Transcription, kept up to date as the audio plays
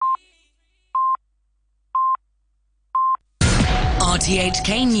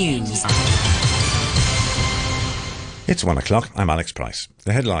RTHK News. It's 1 o'clock. I'm Alex Price.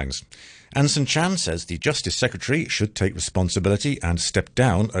 The headlines. Anson Chan says the Justice Secretary should take responsibility and step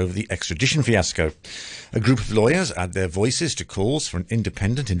down over the extradition fiasco. A group of lawyers add their voices to calls for an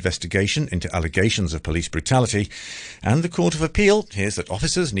independent investigation into allegations of police brutality. And the Court of Appeal hears that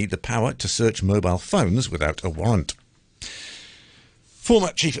officers need the power to search mobile phones without a warrant.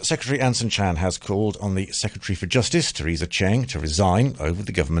 Former Chief Secretary Anson Chan has called on the Secretary for Justice, Theresa Cheng, to resign over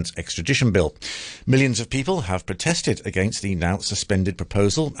the government's extradition bill. Millions of people have protested against the now suspended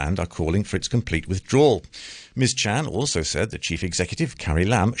proposal and are calling for its complete withdrawal. Ms Chan also said the Chief Executive, Carrie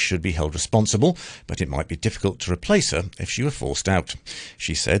Lam, should be held responsible, but it might be difficult to replace her if she were forced out.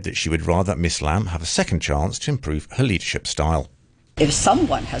 She said that she would rather Ms Lam have a second chance to improve her leadership style. If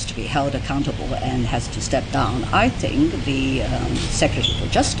someone has to be held accountable and has to step down, I think the Secretary for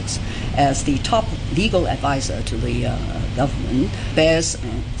Justice, as the top legal advisor to the government, bears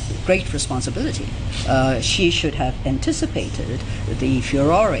great responsibility. She should have anticipated the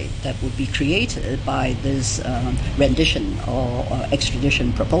furore that would be created by this rendition or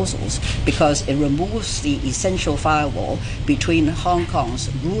extradition proposals, because it removes the essential firewall between Hong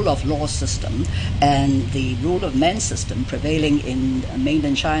Kong's rule of law system and the rule of man system prevailing in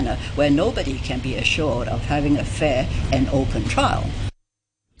mainland China, where nobody can be assured of having a fair and open trial.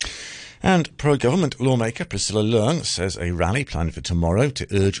 And pro-government lawmaker Priscilla Leung says a rally planned for tomorrow to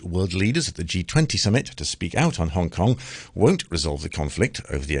urge world leaders at the G20 summit to speak out on Hong Kong won't resolve the conflict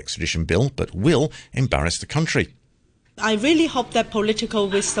over the extradition bill, but will embarrass the country. I really hope that political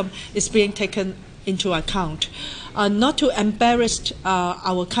wisdom is being taken into account, not to embarrass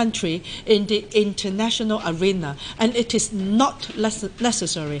our country in the international arena, and it is not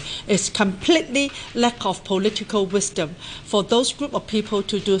necessary. It's completely lack of political wisdom for those group of people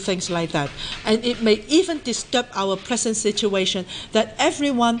to do things like that, and it may even disturb our present situation that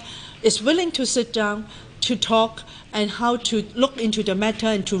everyone is willing to sit down to talk and how to look into the matter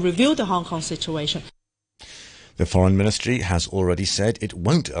and to review the Hong Kong situation. The Foreign Ministry has already said it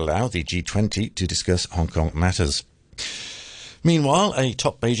won't allow the G20 to discuss Hong Kong matters. Meanwhile, a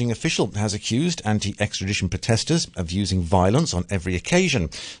top Beijing official has accused anti-extradition protesters of using violence on every occasion,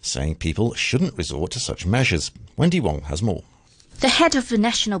 saying people shouldn't resort to such measures. Wendy Wong has more. The head of the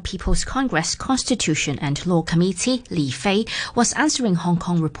National People's Congress Constitution and Law Committee, Li Fei, was answering Hong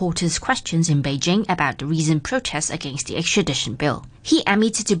Kong reporters' questions in Beijing about the recent protests against the extradition bill. He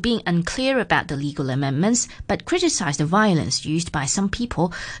admitted to being unclear about the legal amendments, but criticized the violence used by some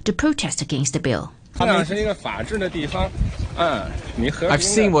people to protest against the bill. I've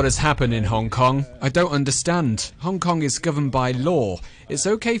seen what has happened in Hong Kong. I don't understand. Hong Kong is governed by law. It's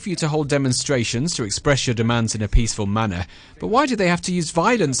okay for you to hold demonstrations to express your demands in a peaceful manner, but why do they have to use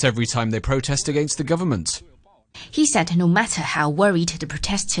violence every time they protest against the government? He said no matter how worried the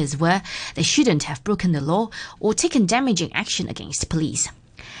protesters were, they shouldn't have broken the law or taken damaging action against police.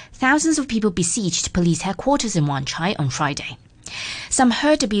 Thousands of people besieged police headquarters in Wan Chai on Friday. Some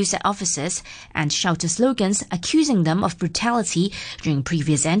heard abuse at officers and shouted slogans accusing them of brutality during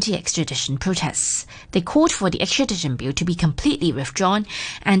previous anti-extradition protests. They called for the extradition bill to be completely withdrawn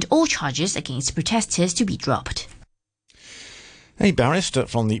and all charges against protesters to be dropped. A barrister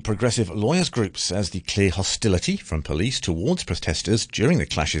from the Progressive Lawyers Group says the clear hostility from police towards protesters during the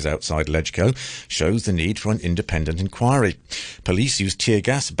clashes outside LegCo shows the need for an independent inquiry. Police used tear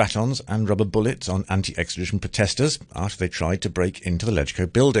gas, batons and rubber bullets on anti-extradition protesters after they tried to break into the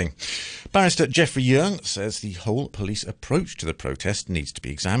LegCo building. Barrister Jeffrey Yeung says the whole police approach to the protest needs to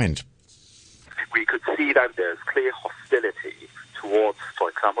be examined. We could see that there's clear hostility towards, for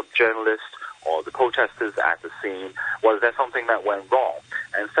example, journalists or the protesters at the scene. Was there something that went wrong?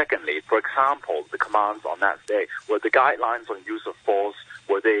 And secondly, for example, the commands on that day, were the guidelines on use of force,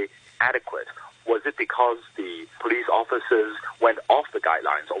 were they adequate? Was it because the police officers went off the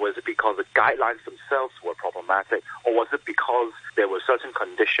guidelines, or was it because the guidelines themselves were problematic, or was it because there were certain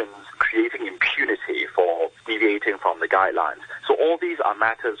conditions creating impunity for deviating from the guidelines? So all these are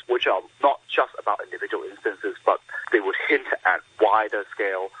matters which are not just about individual instances, but they would hint at wider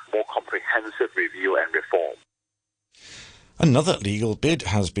scale, more comprehensive review and reform. Another legal bid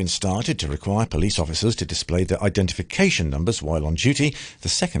has been started to require police officers to display their identification numbers while on duty, the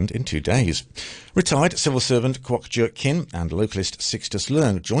second in 2 days. Retired civil servant Kwok Jerk Kin and localist Sixtus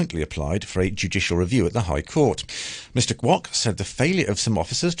Leung jointly applied for a judicial review at the High Court. Mr Kwok said the failure of some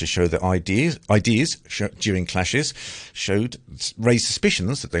officers to show their IDs during clashes raised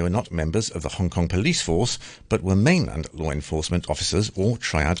suspicions that they were not members of the Hong Kong police force, but were mainland law enforcement officers or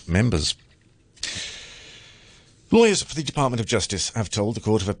triad members. Lawyers for the Department of Justice have told the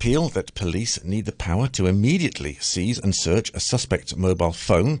Court of Appeal that police need the power to immediately seize and search a suspect's mobile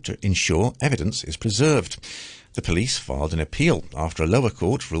phone to ensure evidence is preserved. The police filed an appeal after a lower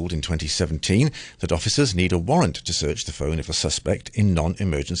court ruled in 2017 that officers need a warrant to search the phone of a suspect in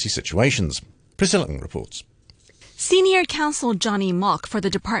non-emergency situations. Priscilla Ng reports. Senior counsel Johnny Mok for the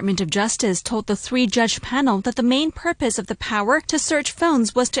Department of Justice told the three-judge panel that the main purpose of the power to search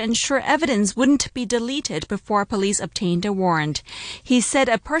phones was to ensure evidence wouldn't be deleted before police obtained a warrant. He said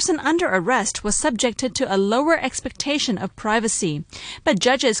a person under arrest was subjected to a lower expectation of privacy. But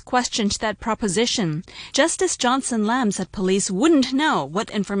judges questioned that proposition. Justice Johnson Lam said police wouldn't know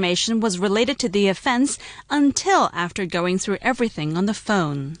what information was related to the offense until after going through everything on the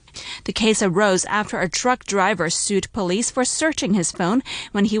phone. The case arose after a truck driver sued police for searching his phone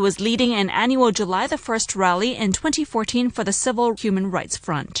when he was leading an annual July the 1st rally in 2014 for the Civil Human Rights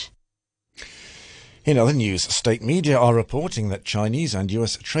Front. In other news, state media are reporting that Chinese and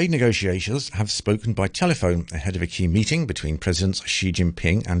US trade negotiators have spoken by telephone ahead of a key meeting between Presidents Xi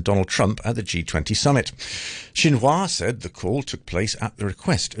Jinping and Donald Trump at the G20 summit. Xinhua said the call took place at the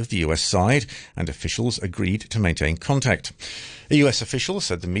request of the US side and officials agreed to maintain contact. A US official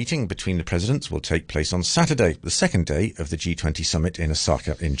said the meeting between the presidents will take place on Saturday, the second day of the G20 summit in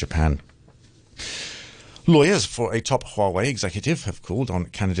Osaka in Japan. Lawyers for a top Huawei executive have called on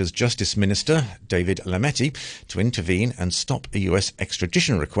Canada's Justice Minister, David Lametti, to intervene and stop a US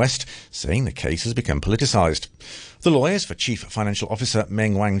extradition request, saying the case has become politicised. The lawyers for Chief Financial Officer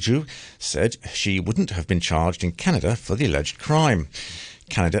Meng Wanzhou said she wouldn't have been charged in Canada for the alleged crime.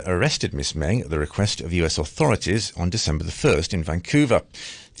 Canada arrested Ms Meng at the request of US authorities on December the 1st in Vancouver.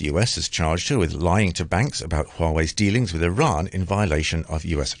 The US has charged her with lying to banks about Huawei's dealings with Iran in violation of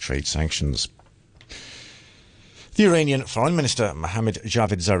US trade sanctions. The Iranian Foreign Minister Mohammad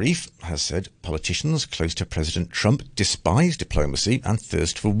Javad Zarif has said politicians close to President Trump despise diplomacy and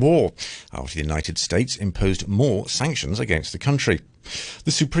thirst for war after the United States imposed more sanctions against the country.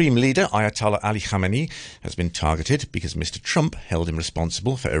 The Supreme Leader, Ayatollah Ali Khamenei, has been targeted because Mr. Trump held him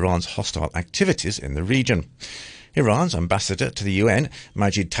responsible for Iran's hostile activities in the region. Iran's ambassador to the UN,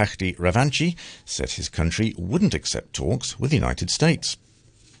 Majid Takhti Ravanchi, said his country wouldn't accept talks with the United States.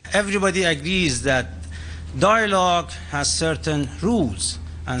 Everybody agrees that dialogue has certain rules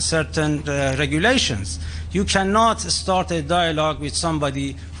and certain regulations. You cannot start a dialogue with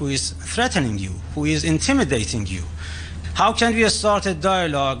somebody who is threatening you, who is intimidating you. How can we start a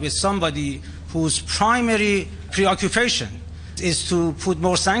dialogue with somebody whose primary preoccupation is to put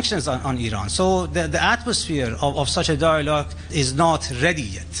more sanctions on Iran? So the atmosphere of such a dialogue is not ready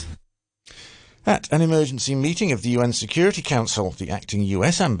yet. At an emergency meeting of the UN Security Council, the acting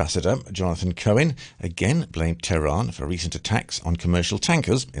US ambassador, Jonathan Cohen, again blamed Tehran for recent attacks on commercial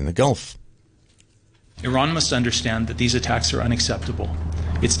tankers in the Gulf. Iran must understand that these attacks are unacceptable.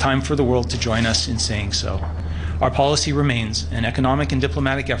 It's time for the world to join us in saying so. Our policy remains an economic and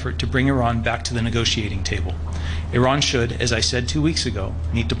diplomatic effort to bring Iran back to the negotiating table. Iran should, as I said 2 weeks ago,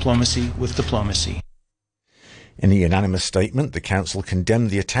 meet diplomacy with diplomacy. In a unanimous statement, the Council condemned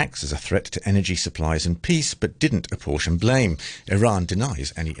the attacks as a threat to energy supplies and peace, but didn't apportion blame. Iran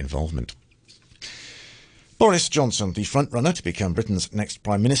denies any involvement. Boris Johnson, the frontrunner to become Britain's next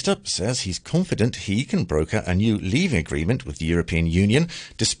Prime Minister, says he's confident he can broker a new leaving agreement with the European Union,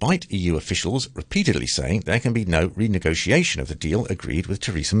 despite EU officials repeatedly saying there can be no renegotiation of the deal agreed with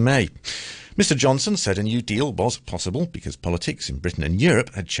Theresa May. Mr Johnson said a new deal was possible because politics in Britain and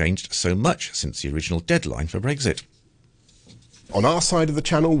Europe had changed so much since the original deadline for Brexit. On our side of the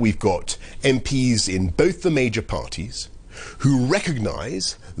channel, we've got MPs in both the major parties who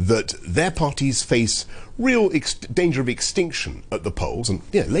recognise that their parties face real danger of extinction at the polls, and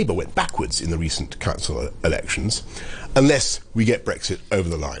Labour went backwards in the recent council elections, unless we get Brexit over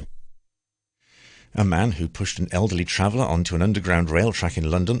the line. A man who pushed an elderly traveller onto an underground rail track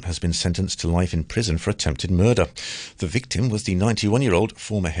in London has been sentenced to life in prison for attempted murder. The victim was the 91-year-old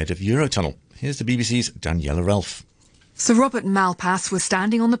former head of Eurotunnel. Here's the BBC's Daniela Ralph. Sir Robert Malpass was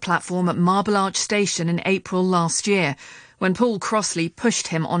standing on the platform at Marble Arch Station in April last year when Paul Crossley pushed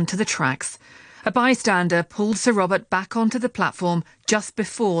him onto the tracks. A bystander pulled Sir Robert back onto the platform just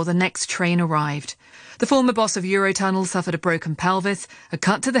before the next train arrived. The former boss of Eurotunnel suffered a broken pelvis, a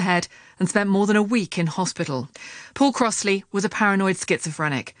cut to the head and spent more than a week in hospital. Paul Crossley was a paranoid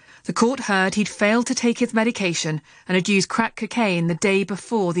schizophrenic. The court heard he'd failed to take his medication and had used crack cocaine the day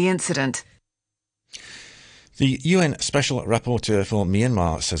before the incident. The UN Special Rapporteur for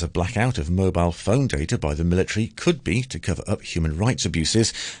Myanmar says a blackout of mobile phone data by the military could be to cover up human rights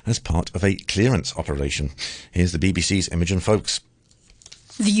abuses as part of a clearance operation. Here's the BBC's Imogen Folks.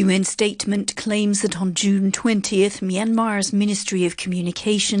 The UN statement claims that on June 20th, Myanmar's Ministry of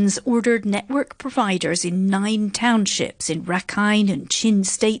Communications ordered network providers in 9 townships in Rakhine and Chin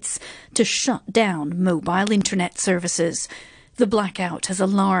states to shut down mobile internet services. The blackout has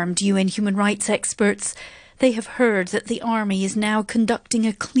alarmed UN human rights experts. They have heard that the army is now conducting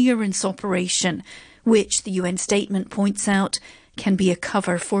a clearance operation, which the UN statement points out can be a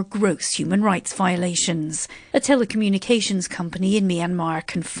cover for gross human rights violations. A telecommunications company in Myanmar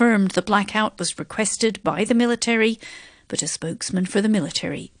confirmed the blackout was requested by the military, but a spokesman for the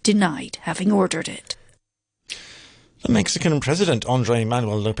military denied having ordered it. The Mexican President Andrés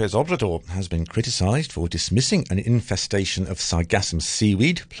Manuel López Obrador has been criticised for dismissing an infestation of sargassum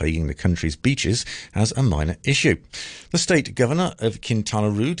seaweed plaguing the country's beaches as a minor issue. The state governor of Quintana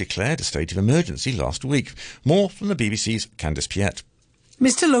Roo declared a state of emergency last week. More from the BBC's Candice Piet.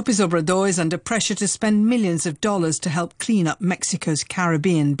 Mr. López Obrador is under pressure to spend millions of dollars to help clean up Mexico's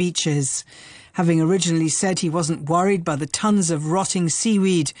Caribbean beaches. Having originally said he wasn't worried by the tons of rotting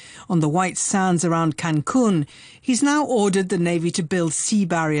seaweed on the white sands around Cancun, he's now ordered the Navy to build sea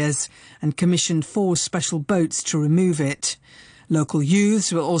barriers and commissioned 4 special boats to remove it. Local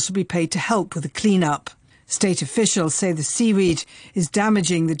youths will also be paid to help with the clean-up. State officials say the seaweed is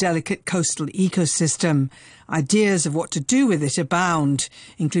damaging the delicate coastal ecosystem. Ideas of what to do with it abound,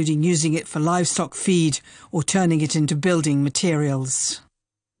 including using it for livestock feed or turning it into building materials.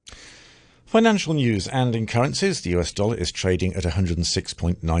 Financial news and in currencies, the US dollar is trading at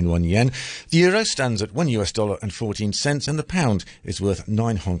 106.91 yen. The euro stands at $1 and 14 cents, and the pound is worth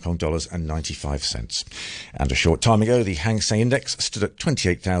 9 Hong Kong dollars and 95 cents. And a short time ago, the Hang Seng Index stood at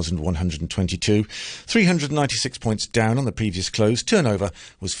 28,122, 396 points down on the previous close. Turnover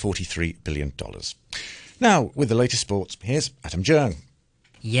was $43 billion. Now, with the latest sports, here's Adam Jung.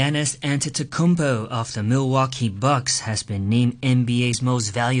 Giannis Antetokounmpo of the Milwaukee Bucks has been named NBA's most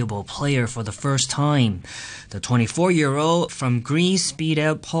valuable player for the first time. The 24-year-old from Greece beat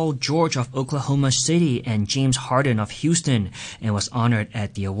out Paul George of Oklahoma City and James Harden of Houston and was honored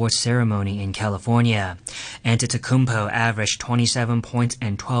at the awards ceremony in California. Antetokounmpo averaged 27 points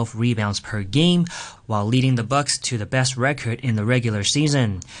and 12 rebounds per game, while leading the Bucks to the best record in the regular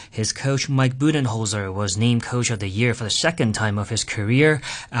season. His coach Mike Budenholzer was named Coach of the Year for the second time of his career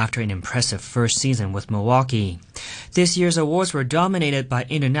after an impressive first season with Milwaukee. This year's awards were dominated by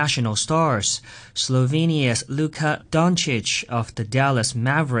international stars. Slovenia's Luka Doncic of the Dallas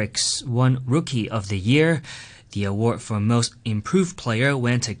Mavericks won Rookie of the Year. The award for Most Improved Player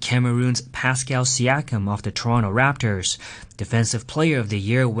went to Cameroon's Pascal Siakam of the Toronto Raptors. Defensive Player of the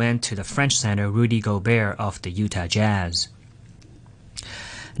Year went to the French center Rudy Gobert of the Utah Jazz.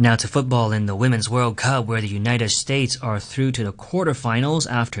 Now to football in the Women's World Cup, where the United States are through to the quarterfinals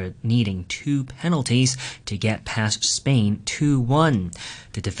after needing 2 penalties to get past Spain 2-1.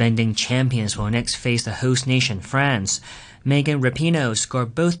 The defending champions will next face the host nation France. Megan Rapinoe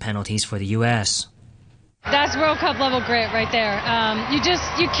scored both penalties for the U.S. That's World Cup level grit right there.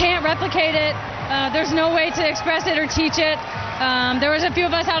 You can't replicate it. There's no way to express it or teach it. There was a few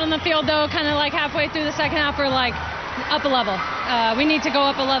of us out on the field, though, kind of like halfway through the second half, we're like, up a level. We need to go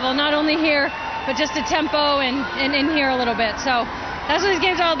up a level, not only here, but just the tempo and in here a little bit. So that's what these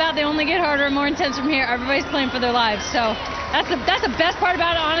games are all about. They only get harder and more intense from here. Everybody's playing for their lives. So that's the best part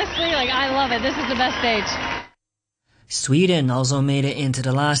about it, honestly. Like, I love it. This is the best stage. Sweden also made it into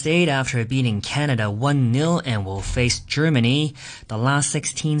the last 8 after beating Canada 1-0 and will face Germany. The last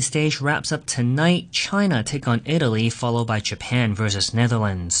 16 stage wraps up tonight. China take on Italy, followed by Japan versus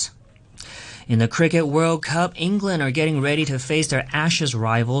Netherlands. In the Cricket World Cup, England are getting ready to face their Ashes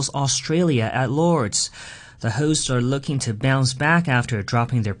rivals Australia at Lord's. The hosts are looking to bounce back after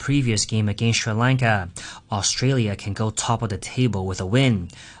dropping their previous game against Sri Lanka. Australia can go top of the table with a win.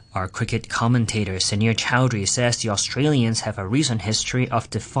 Our cricket commentator Sunir Chowdhury says the Australians have a recent history of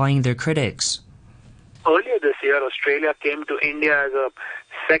defying their critics. Earlier this year, Australia came to India as a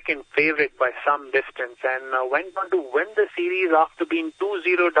second favourite by some distance and went on to win the series after being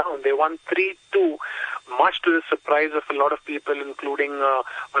 2-0 down. They won 3-2, much to the surprise of a lot of people, including a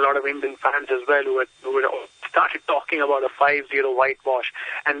lot of Indian fans as well, who had started talking about a 5-0 whitewash.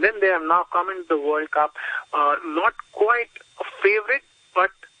 And then they have now come into the World Cup, not quite a favourite, but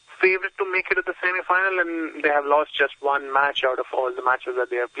favourite to make it to the semi-final, and they have lost just one match out of all the matches that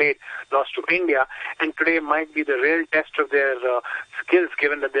they have played, lost to India, and today might be the real test of their skills,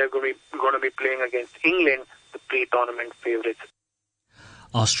 given that they are going to be playing against England, the pre-tournament favourites.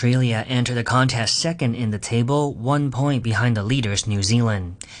 Australia entered the contest second in the table, 1 point behind the leaders New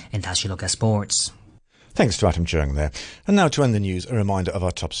Zealand. And that's your look at sports. Thanks to Adam Chung there. And now to end the news, a reminder of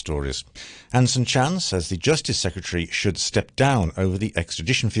our top stories. Anson Chan says the Justice Secretary should step down over the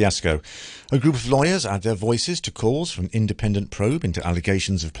extradition fiasco. A group of lawyers add their voices to calls for an independent probe into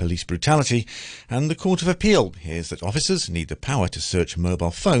allegations of police brutality. And the Court of Appeal hears that officers need the power to search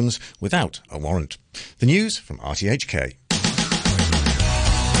mobile phones without a warrant. The news from RTHK.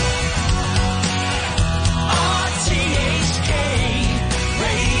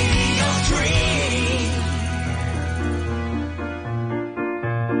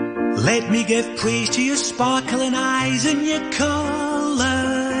 Let me give praise to your sparkling eyes and your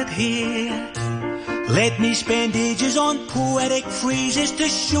coloured hair. Let me spend ages on poetic phrases to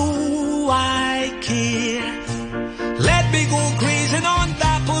show I care. Let me go grazing on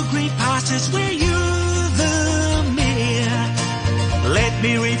dappled green pastures where you're the mayor. Let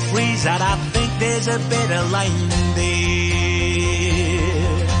me rephrase that, I think there's a better line there.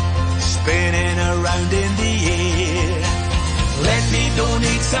 Spinning around in the air. Let me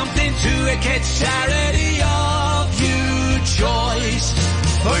donate something to a kid's charity of your choice.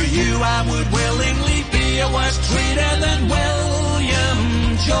 For you I would willingly be a worse traitor than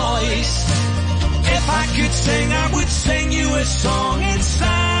William Joyce. If I could sing, I would sing you a song in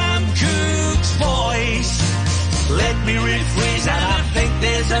Sam Cooke's voice. Let me rephrase that, I think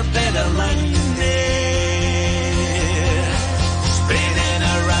there's a better line there. Spinning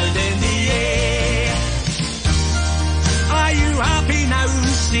around in the air. Are you happy now,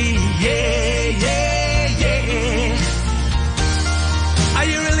 see? Yeah, yeah, yeah. Are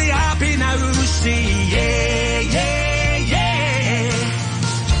you really happy now, see? Yeah, yeah, yeah.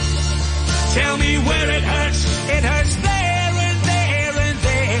 Tell me where it hurts.